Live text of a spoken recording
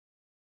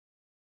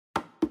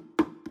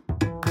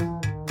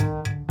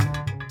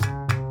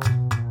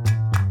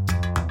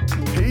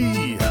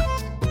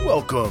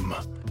Welcome.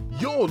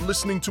 You're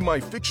listening to my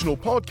fictional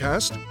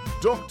podcast,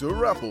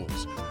 Dr.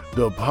 Apples,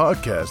 the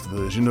podcast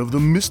version of the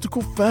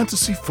mystical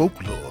fantasy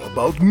folklore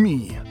about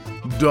me,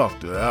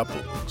 Dr.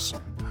 Apples.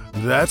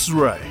 That's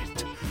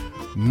right,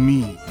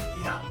 me.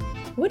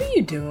 What are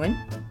you doing?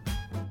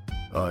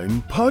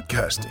 I'm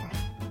podcasting.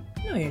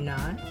 No, you're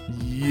not.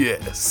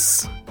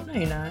 Yes. No,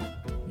 you're not.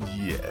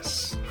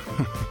 Yes.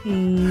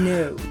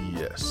 No.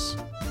 Yes.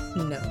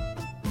 No.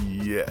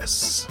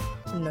 Yes.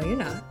 No, you're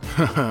not.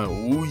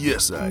 Oh,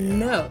 yes, I am.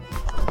 No.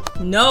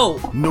 No.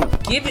 No.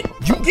 Give it.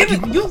 You give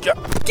it. You yeah.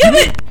 give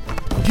it.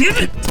 Give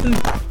it to me.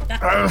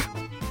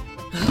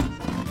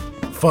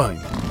 Fine.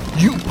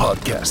 You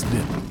podcast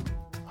then.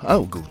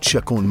 I'll go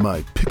check on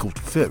my pickled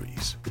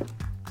fairies.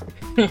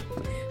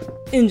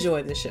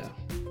 Enjoy the show.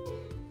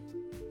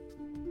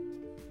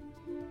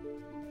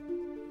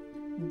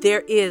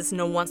 There is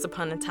no once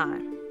upon a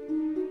time.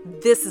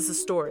 This is a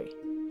story.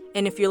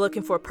 And if you're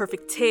looking for a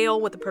perfect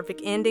tale with a perfect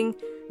ending,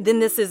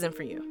 then this isn't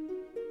for you.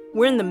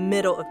 We're in the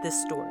middle of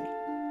this story.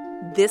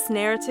 This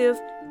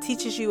narrative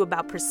teaches you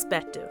about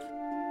perspective.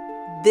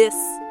 This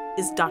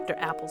is Dr.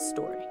 Apple's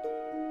story.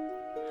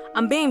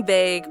 I'm being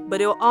vague, but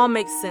it'll all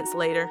make sense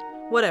later.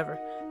 Whatever.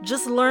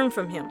 Just learn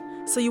from him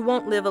so you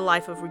won't live a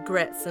life of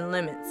regrets and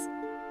limits.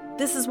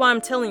 This is why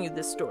I'm telling you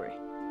this story.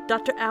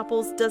 Dr.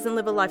 Apples doesn't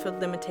live a life of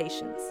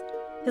limitations.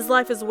 His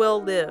life is well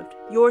lived.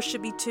 Yours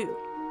should be too.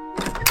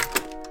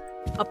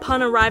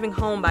 Upon arriving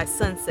home by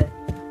sunset,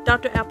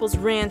 Dr. Apples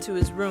ran to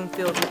his room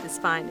filled with his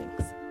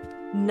findings.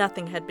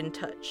 Nothing had been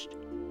touched.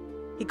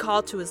 He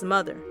called to his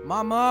mother,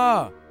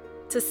 Mama!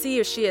 to see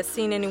if she had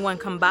seen anyone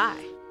come by.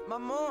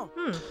 Mama!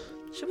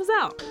 She was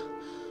out.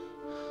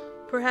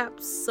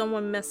 Perhaps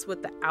someone messed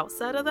with the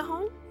outside of the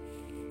home?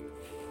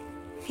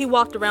 He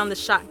walked around the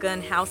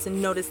shotgun house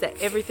and noticed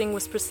that everything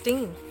was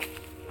pristine.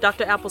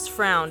 Dr. Apples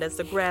frowned as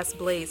the grass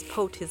blades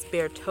poked his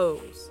bare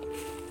toes.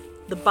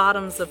 The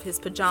bottoms of his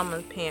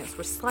pajama pants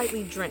were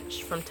slightly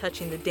drenched from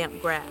touching the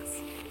damp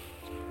grass.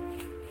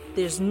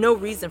 There's no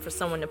reason for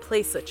someone to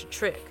play such a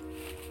trick.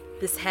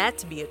 This had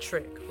to be a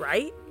trick,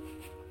 right?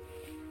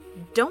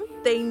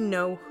 Don't they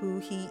know who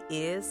he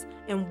is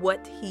and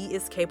what he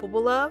is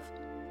capable of?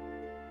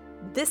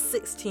 This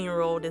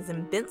 16-year-old is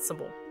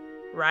invincible,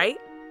 right?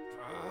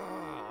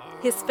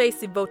 His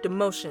face evoked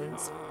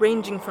emotions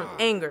ranging from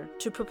anger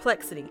to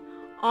perplexity,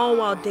 all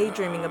while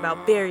daydreaming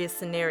about various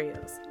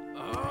scenarios.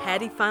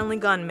 Had he finally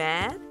gone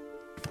mad?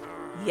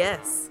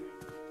 Yes,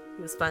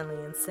 he was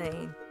finally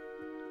insane.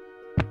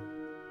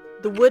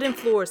 The wooden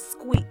floor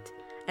squeaked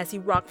as he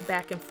rocked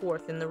back and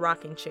forth in the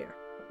rocking chair,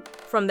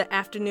 from the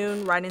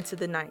afternoon right into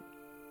the night.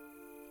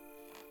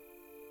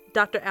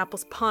 Dr.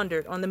 Apples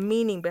pondered on the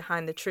meaning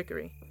behind the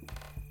trickery.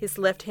 His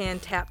left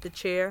hand tapped the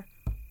chair,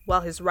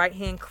 while his right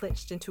hand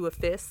clenched into a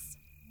fist.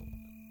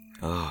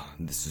 Oh,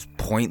 this is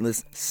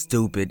pointless,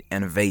 stupid,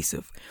 and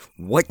evasive.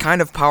 What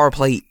kind of power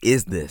play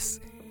is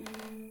this?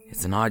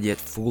 It's an odd yet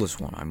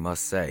foolish one, I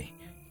must say.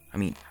 I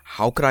mean,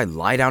 how could I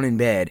lie down in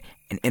bed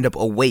and end up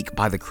awake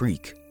by the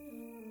creek?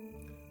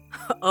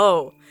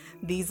 Oh,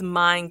 these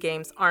mind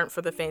games aren't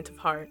for the faint of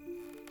heart.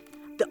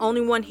 The only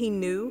one he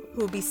knew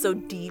who would be so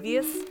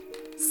devious,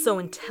 so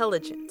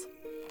intelligent,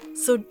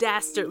 so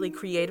dastardly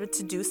creative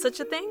to do such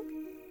a thing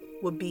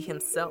would be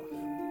himself.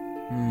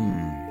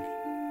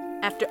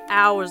 After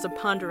hours of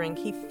pondering,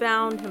 he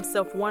found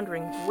himself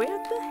wondering where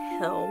the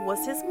hell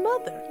was his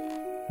mother?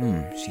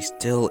 She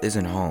still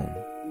isn't home.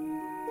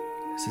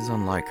 This is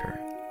unlike her.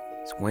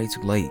 It's way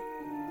too late.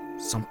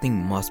 Something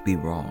must be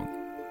wrong.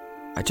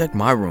 I checked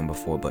my room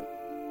before, but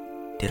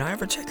did I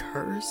ever check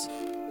hers?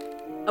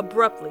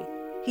 Abruptly,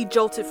 he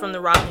jolted from the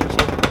rocking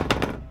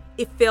chair.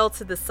 It fell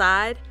to the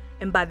side,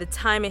 and by the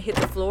time it hit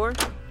the floor,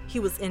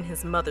 he was in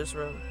his mother's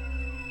room.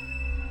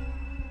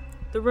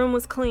 The room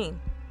was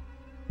clean.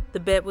 The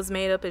bed was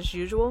made up as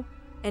usual,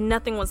 and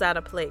nothing was out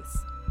of place.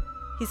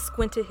 He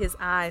squinted his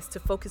eyes to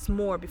focus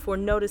more before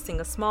noticing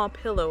a small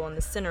pillow on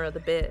the center of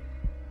the bed.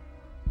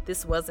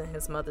 This wasn't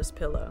his mother's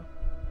pillow.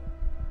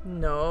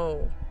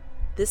 No,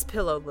 this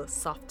pillow looked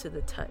soft to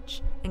the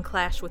touch and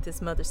clashed with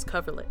his mother's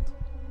coverlet.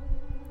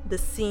 The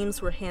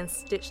seams were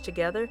hand-stitched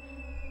together,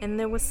 and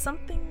there was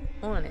something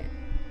on it.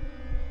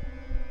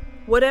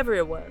 Whatever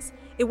it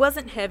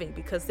wasn't heavy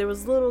because there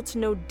was little to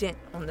no dent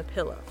on the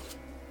pillow.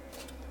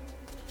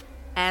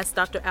 As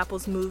Dr.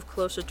 Apples moved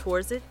closer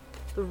towards it,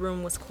 the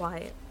room was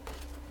quiet.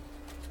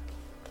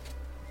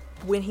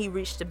 When he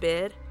reached the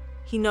bed,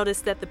 he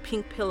noticed that the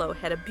pink pillow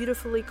had a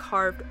beautifully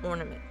carved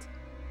ornament.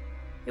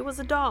 It was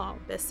a doll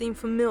that seemed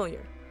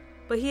familiar,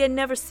 but he had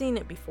never seen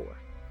it before.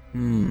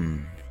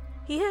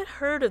 He had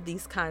heard of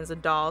these kinds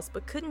of dolls,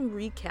 but couldn't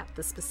recap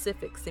the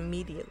specifics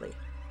immediately.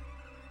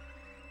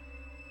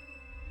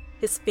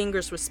 His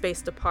fingers were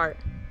spaced apart.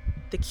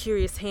 The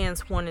curious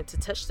hands wanted to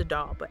touch the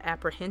doll, but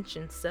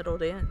apprehension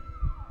settled in.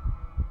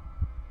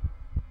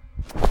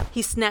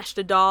 He snatched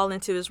the doll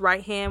into his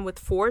right hand with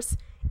force.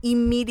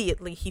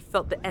 Immediately, he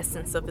felt the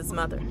essence of his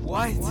mother.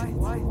 What?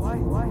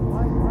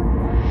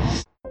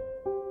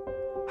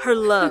 Her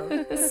love,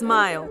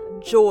 smile,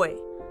 joy,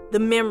 the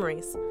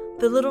memories,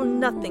 the little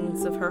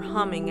nothings of her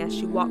humming as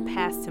she walked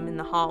past him in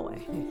the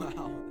hallway.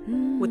 Wow.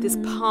 With his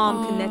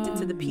palm connected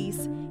to the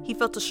piece, he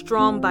felt a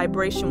strong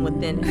vibration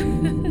within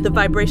it. The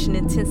vibration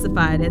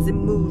intensified as it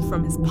moved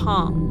from his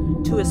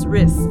palm to his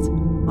wrist,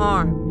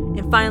 arm,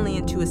 and finally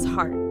into his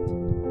heart.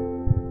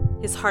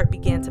 His heart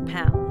began to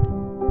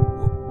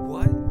pound.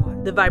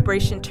 What? The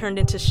vibration turned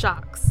into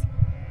shocks.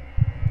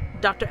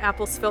 Dr.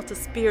 Apples felt a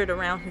spirit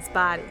around his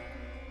body.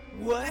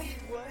 What?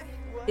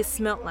 It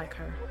smelt like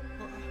her.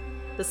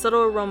 The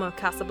subtle aroma of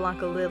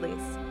Casablanca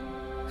lilies.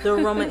 The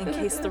aroma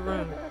encased the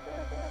room.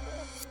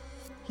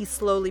 He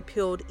slowly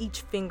peeled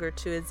each finger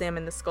to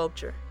examine the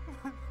sculpture.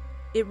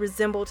 It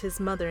resembled his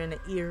mother in an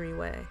eerie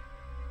way.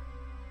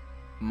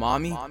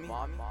 Mommy?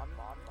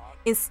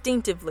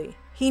 Instinctively,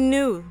 he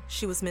knew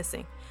she was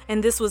missing,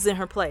 and this was in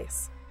her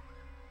place.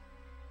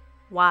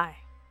 Why?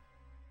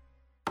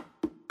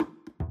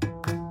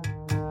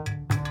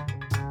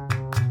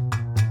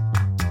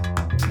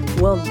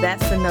 Well,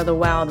 that's another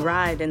wild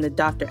ride in the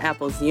Dr.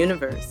 Apples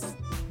universe.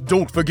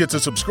 Don't forget to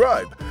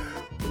subscribe,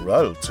 or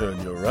I'll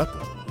turn your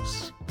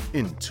apples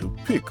into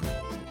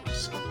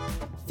pickles.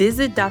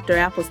 Visit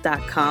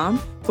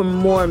drapples.com for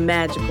more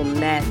magical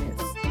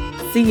madness.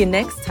 See you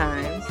next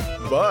time.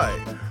 Bye.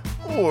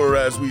 Or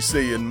as we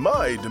say in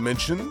my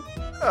dimension,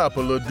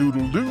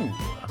 apple-a-doodle-doo.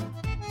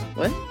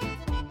 What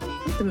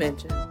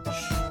dimension?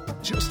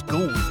 Just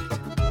go with it.